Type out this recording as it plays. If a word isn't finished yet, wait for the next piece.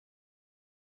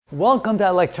Welcome to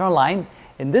Electron.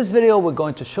 In this video, we're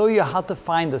going to show you how to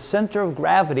find the center of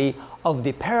gravity of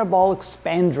the parabolic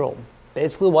spandrel.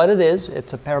 Basically what it is,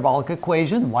 it's a parabolic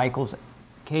equation, y equals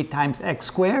k times x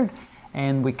squared,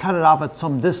 and we cut it off at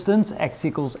some distance, x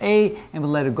equals a, and we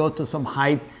let it go to some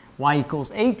height, y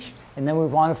equals h, and then we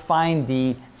want to find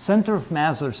the center of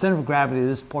mass or center of gravity of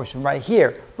this portion right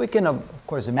here. We can, of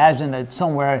course, imagine that it's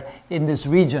somewhere in this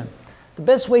region. The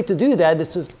best way to do that is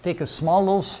to take a small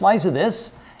little slice of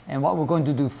this, and what we're going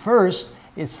to do first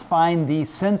is find the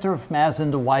center of mass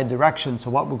in the y direction. So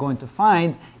what we're going to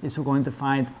find is we're going to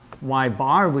find y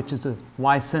bar, which is a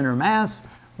y center mass,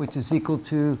 which is equal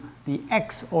to the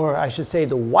x, or I should say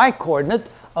the y coordinate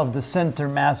of the center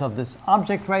mass of this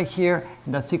object right here,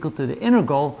 and that's equal to the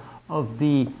integral of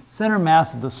the center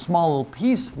mass of the small little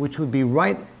piece, which would be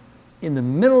right in the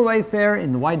middle right there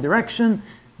in the y direction.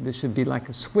 This should be like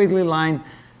a squiggly line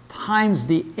times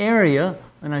the area,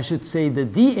 and I should say the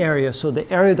d area, so the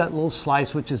area of that little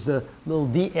slice, which is the little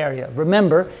d area.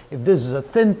 Remember, if this is a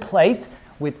thin plate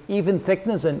with even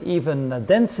thickness and even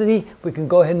density, we can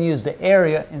go ahead and use the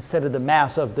area instead of the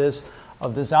mass of this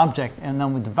object. And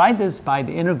then we divide this by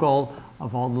the integral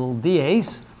of all the little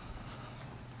dA's.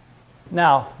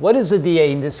 Now, what is a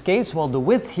dA in this case? Well, the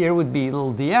width here would be a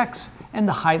little dx, and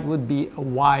the height would be a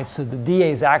y. So the dA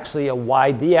is actually a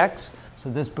y dx. So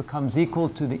this becomes equal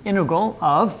to the integral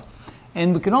of,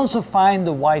 and we can also find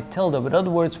the y tilde. But in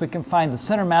other words, we can find the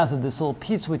center mass of this little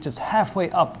piece, which is halfway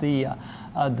up the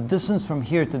distance from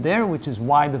here to there, which is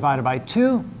y divided by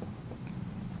 2,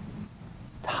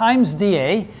 times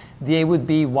dA. dA would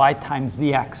be y times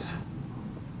dx.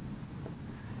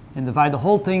 And divide the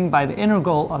whole thing by the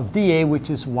integral of dA, which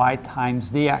is y times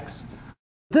dx.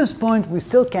 At this point, we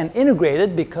still can't integrate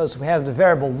it because we have the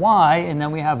variable y, and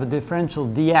then we have a differential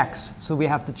dx. So we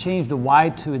have to change the y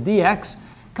to a dx.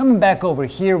 Coming back over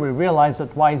here, we realize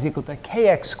that y is equal to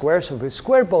kx squared. So if we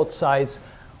square both sides,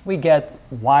 we get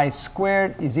y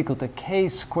squared is equal to k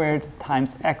squared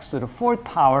times x to the 4th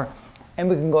power. And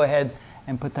we can go ahead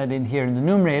and put that in here in the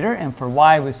numerator. And for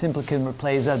y, we simply can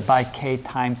replace that by k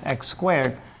times x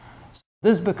squared. So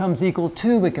this becomes equal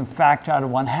to, we can factor out a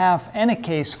 1/2 and a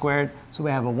k squared. So we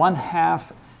have a 1/2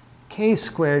 k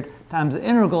squared times the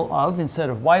integral of, instead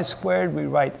of y squared, we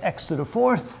write x to the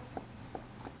 4th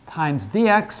times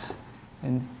dx,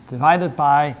 and divided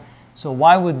by, so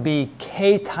y would be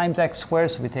k times x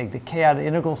squared, so we take the k out of the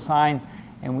integral sign,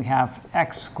 and we have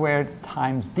x squared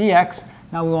times dx.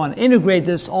 Now we want to integrate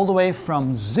this all the way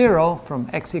from 0, from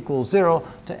x equals 0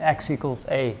 to x equals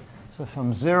a. So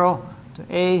from 0 to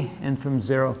a, and from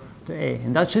 0 to a.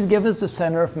 And that should give us the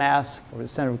center of mass, or the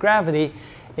center of gravity,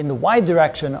 in the y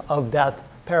direction of that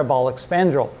parabolic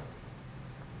spandrel.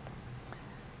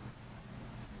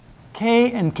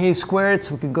 K and k squared,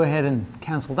 so we can go ahead and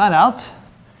cancel that out.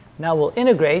 Now we'll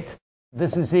integrate.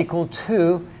 This is equal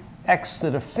to x to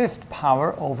the 5th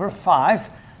power over 5.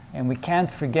 And we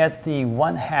can't forget the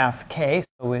 1/2 k.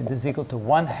 So this is equal to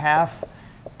 1/2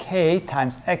 k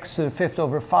times x to the 5th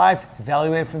over 5,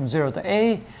 evaluate from 0 to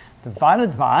a,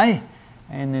 divided by,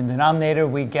 and in the denominator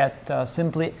we get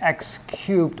simply x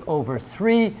cubed over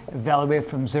 3, evaluate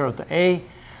from 0 to a.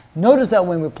 Notice that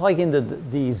when we plug in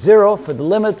the 0 for the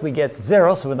limit, we get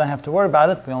 0, so we don't have to worry about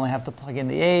it. We only have to plug in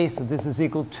the a, so this is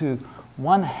equal to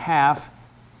 1/2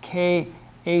 k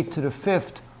a to the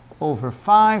 5th over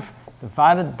 5,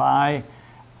 divided by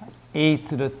a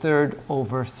to the 3rd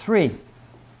over 3.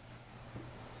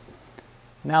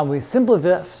 Now we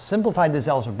simplify this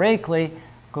algebraically,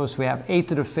 because we have a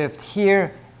to the 5th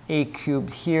here, a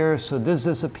cubed here, so this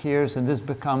disappears, and this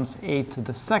becomes a to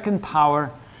the 2nd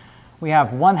power. We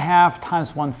have 1/2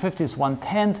 times 1/5 is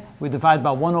 1/10. We divide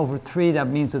by 1 over 3. That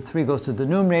means the 3 goes to the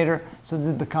numerator. So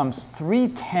this becomes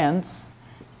 3/10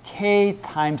 k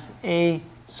times a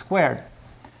squared.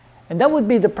 And that would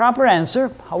be the proper answer.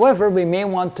 However, we may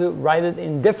want to write it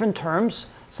in different terms,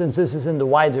 since this is in the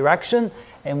y direction.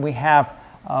 And we have,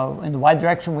 in the y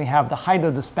direction, we have the height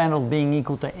of the spandrel being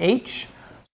equal to h.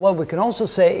 Well, we can also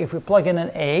say, if we plug in an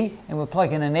a and we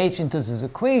plug in an h into this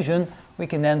equation, we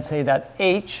can then say that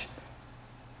h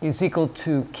is equal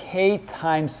to k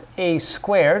times a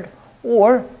squared,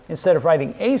 or instead of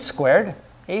writing a squared,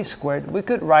 we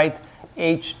could write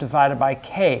h divided by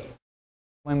k.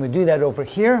 When we do that over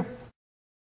here,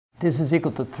 this is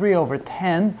equal to 3 over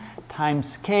 10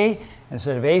 times k.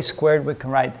 Instead of a squared, we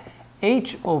can write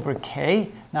h over k.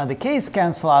 Now the k's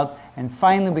cancel out, and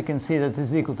finally we can see that this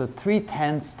is equal to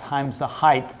 3/10 times the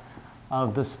height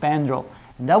of the spandrel.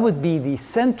 And that would be the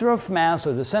center of mass,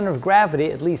 or the center of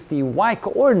gravity, at least the y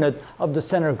coordinate of the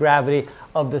center of gravity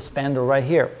of the spandrel right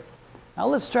here. Now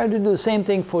let's try to do the same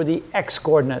thing for the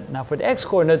x-coordinate. Now for the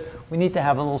x-coordinate, we need to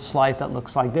have a little slice that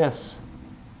looks like this.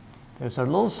 There's our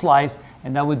little slice,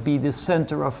 and that would be the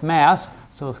center of mass.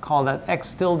 So let's call that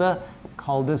x tilde.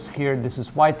 Call this here, this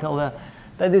is y tilde.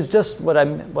 That is just what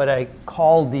I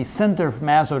call the center of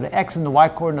mass, or the x and the y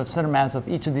coordinate of center mass of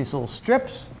each of these little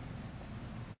strips.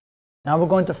 Now we're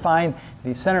going to find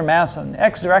the center mass in the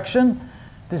x direction.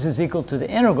 This is equal to the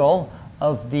integral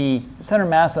of the center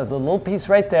mass of the little piece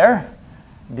right there,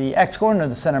 the x-coordinate of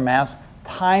the center mass,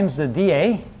 times the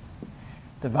dA,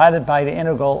 divided by the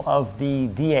integral of the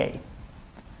dA.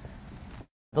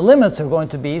 The limits are going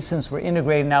to be, since we're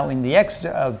integrating now in the x,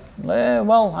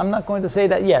 well, I'm not going to say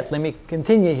that yet. Let me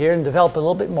continue here and develop a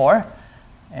little bit more.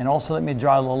 And also let me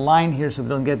draw a little line here so we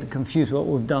don't get confused with what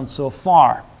we've done so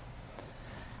far.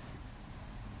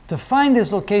 To find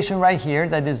this location right here,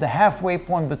 that is the halfway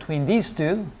point between these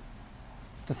two,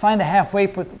 to find the halfway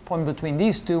point between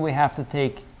these two, we have to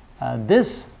take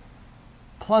this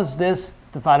plus this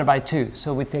divided by 2.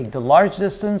 So we take the large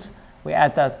distance, we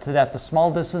add that to that the small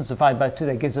distance, divided by 2.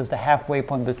 That gives us the halfway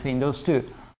point between those two.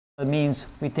 That means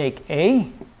we take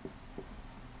a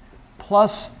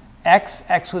plus x.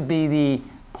 X would be the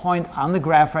point on the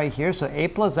graph right here. So a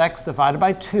plus x divided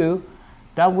by 2.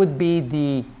 That would be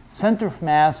the center of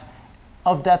mass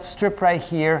of that strip right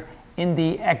here in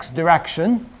the x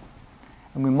direction.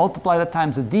 And we multiply that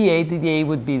times the dA. The dA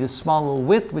would be the small little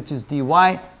width, which is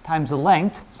dy, times the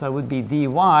length. So that would be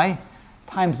dy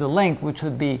times the length, which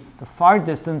would be the far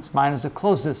distance minus the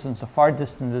close distance. The far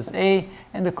distance is a,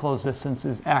 and the close distance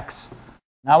is x.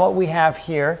 Now what we have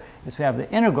here is we have the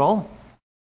integral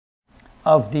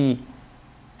of the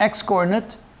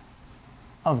x-coordinate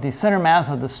of the center mass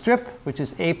of the strip, which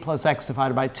is a plus x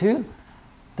divided by 2.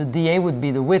 The dA would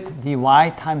be the width, dy,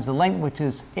 times the length, which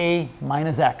is a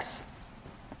minus x.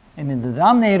 And in the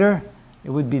denominator, it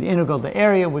would be the integral of the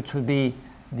area, which would be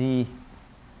the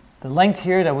length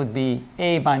here, that would be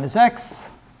a minus x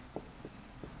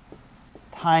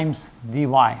times dy.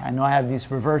 I know I have these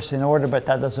reversed in order, but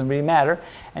that doesn't really matter.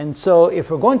 And so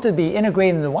if we're going to be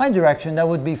integrating in the y direction, that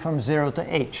would be from 0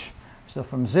 to h. So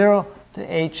from 0 to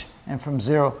h and from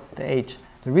 0 to h.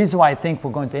 The reason why I think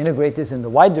we're going to integrate this in the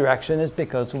y direction is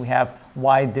because we have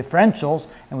y differentials,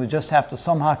 and we just have to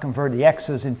somehow convert the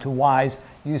x's into y's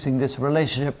using this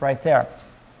relationship right there.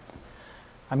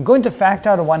 I'm going to factor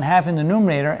out a 1/2 in the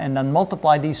numerator and then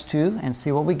multiply these two and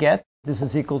see what we get. This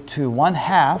is equal to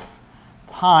 1/2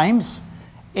 times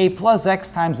a plus x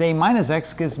times a minus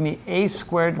x gives me a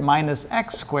squared minus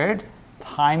x squared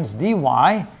times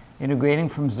dy, integrating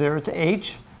from 0 to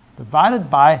h, divided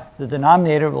by the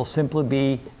denominator will simply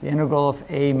be the integral of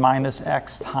a minus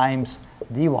x times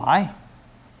dy.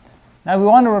 Now we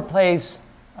want to replace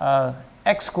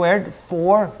x squared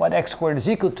for what x squared is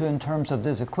equal to in terms of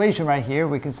this equation right here.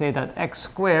 We can say that x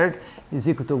squared is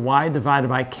equal to y divided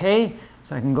by k.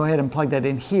 So I can go ahead and plug that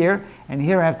in here. And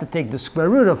here I have to take the square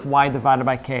root of y divided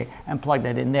by k and plug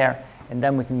that in there. And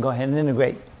then we can go ahead and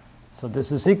integrate. So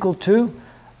this is equal to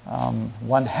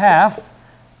 1/2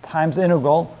 times the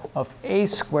integral of a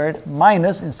squared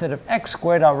minus, instead of x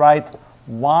squared, I'll write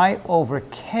y over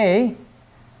k.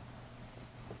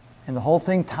 And the whole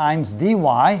thing times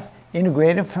dy,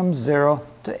 integrated from 0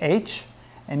 to h.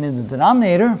 And in the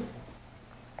denominator,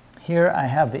 here I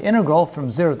have the integral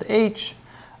from 0 to h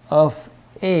of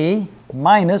a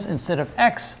minus, instead of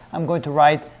x, I'm going to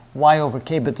write y over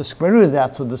k, but the square root of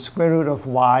that. So the square root of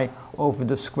y over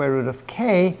the square root of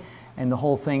k, and the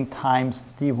whole thing times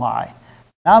dy.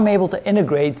 Now I'm able to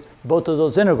integrate both of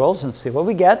those integrals and see what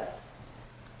we get.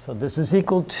 So this is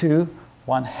equal to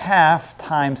 1/2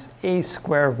 times a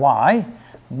squared y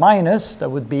minus, that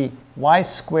would be y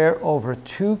squared over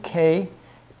 2k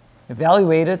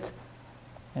evaluated,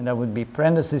 and that would be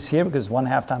parentheses here because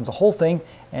 1/2 times the whole thing,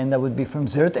 and that would be from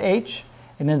 0 to h.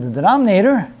 And in the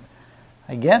denominator,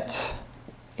 I get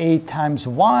a times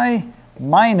y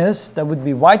minus, that would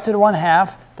be y to the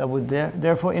 1/2, that would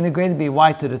therefore integrated be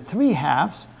y to the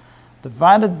 3/2,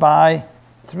 divided by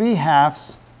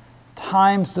 3/2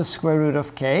 times the square root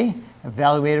of k,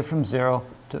 evaluated from 0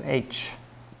 to h.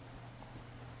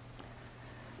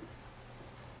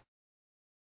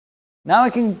 Now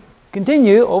I can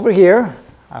continue over here.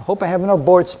 I hope I have enough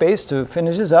board space to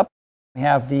finish this up. We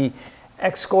have the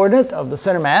x-coordinate of the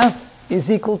center mass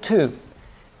is equal to,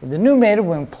 in the numerator,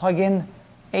 when we plug in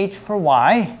h for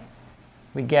y,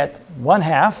 we get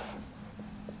 1/2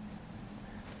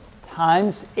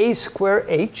 times a squared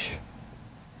h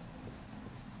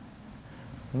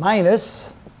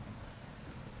minus,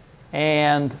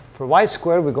 and for y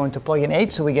squared, we're going to plug in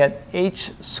h, so we get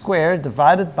h squared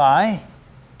divided by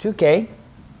 2k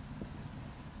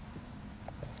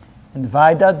and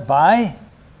divide that by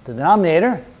the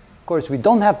denominator. Of course, we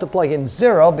don't have to plug in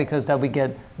 0 because that we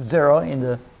get 0 in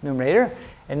the numerator.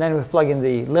 And then we plug in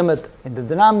the limit in the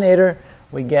denominator.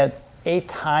 We get 8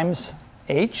 times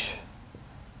h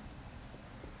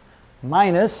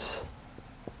minus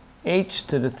h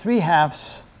to the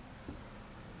 3/2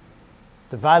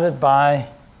 divided by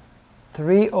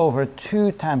 3 over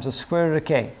 2 times the square root of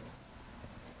k.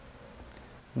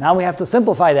 Now we have to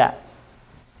simplify that.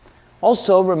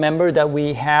 Also remember that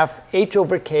we have h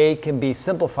over k can be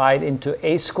simplified into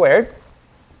a squared.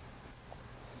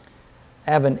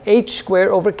 I have an h squared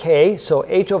over k, so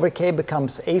h over k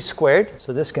becomes a squared.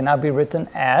 So this can now be written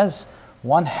as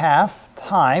 1/2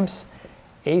 times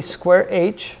a squared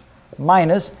h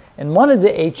minus, and one of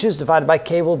the h's divided by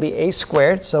k will be a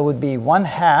squared, so it would be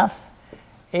 1/2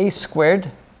 a squared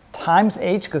times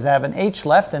h, because I have an h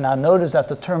left, and now notice that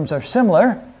the terms are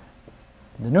similar.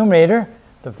 The numerator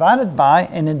divided by,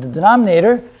 and in the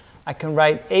denominator, I can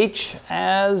write h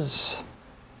as,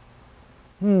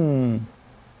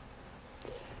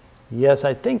 yes,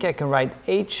 I think I can write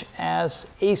h as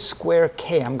a squared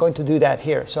k. I'm going to do that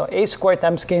here. So a squared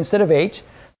times k instead of h.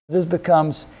 This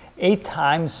becomes 8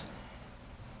 times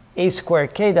a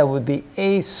squared k. That would be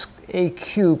a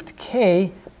cubed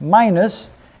k minus,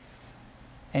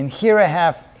 and here I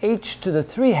have h to the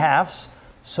 3/2.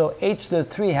 So h to the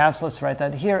 3/2, let's write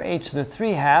that here, h to the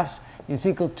 3/2 is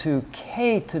equal to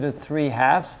k to the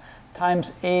 3/2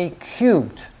 times a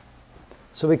cubed.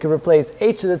 So we can replace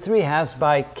h to the 3/2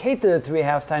 by k to the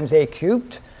 3/2 times a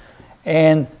cubed,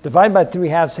 and divide by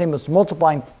 3/2, same as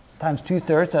multiplying times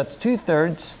 2/3, that's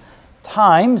 2/3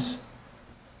 times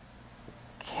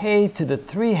k to the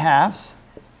 3/2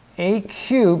 a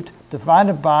cubed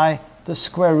divided by the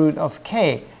square root of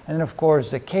k. And then, of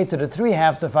course, the k to the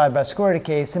 3/2 divided by square root of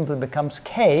k simply becomes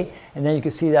k. And then you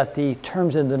can see that the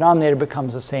terms in the denominator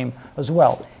becomes the same as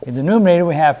well. In the numerator,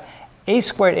 we have a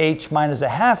squared h minus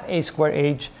 1/2 a squared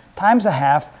h times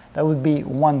 1/2. That would be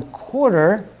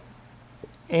 1/4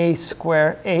 a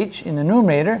squared h in the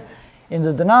numerator. In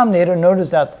the denominator, notice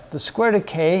that the square root of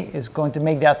k is going to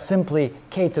make that simply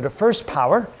k to the first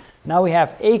power. Now we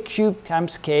have a cubed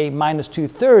times k minus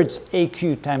 2/3 a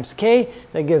cubed times k.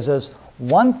 That gives us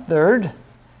 1/3,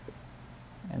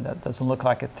 and that doesn't look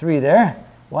like a 3 there,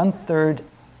 1/3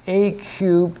 a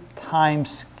cubed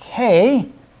times k.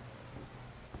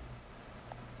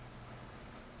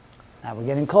 Now we're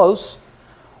getting close.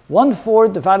 1/4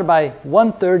 divided by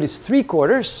 1/3 is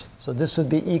 3/4, so this would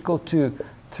be equal to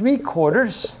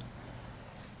 3/4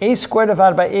 a squared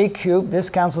divided by a cubed. This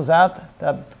cancels out,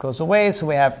 that goes away, so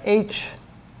we have h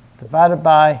divided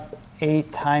by a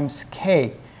times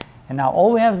k. And now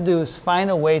all we have to do is find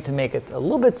a way to make it a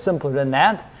little bit simpler than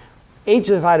that. H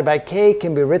divided by k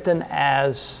can be written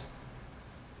as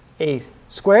a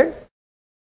squared.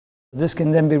 This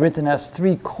can then be written as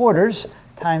 3/4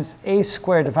 times a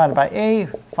squared divided by a.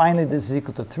 Finally, this is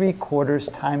equal to 3/4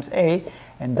 times a.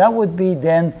 And that would be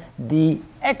then the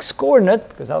x-coordinate,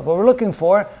 because that's what we're looking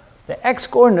for, the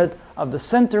x-coordinate of the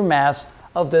center mass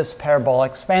of this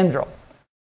parabolic spandrel.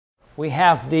 We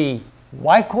have the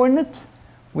y-coordinate,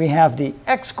 we have the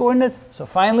x-coordinate. So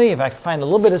finally, if I can find a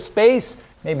little bit of space,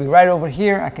 maybe right over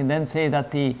here, I can then say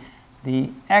that the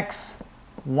x,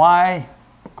 y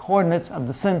coordinates of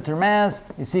the center mass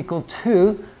is equal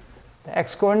to, the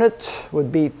x-coordinate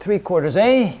would be 3/4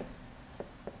 a,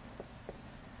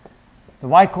 the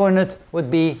y-coordinate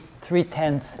would be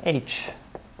 3/10 h.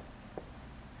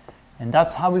 And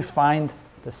that's how we find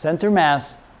the center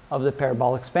mass of the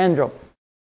parabolic spandrel.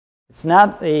 It's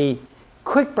not a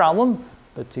quick problem,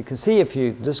 but you can see if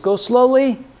you just go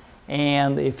slowly,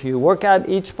 and if you work out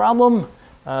each problem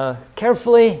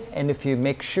carefully, and if you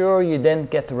make sure you then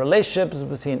get the relationships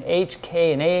between h,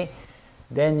 k, and a,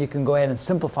 then you can go ahead and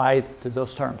simplify it to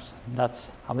those terms. That's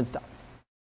how it's done.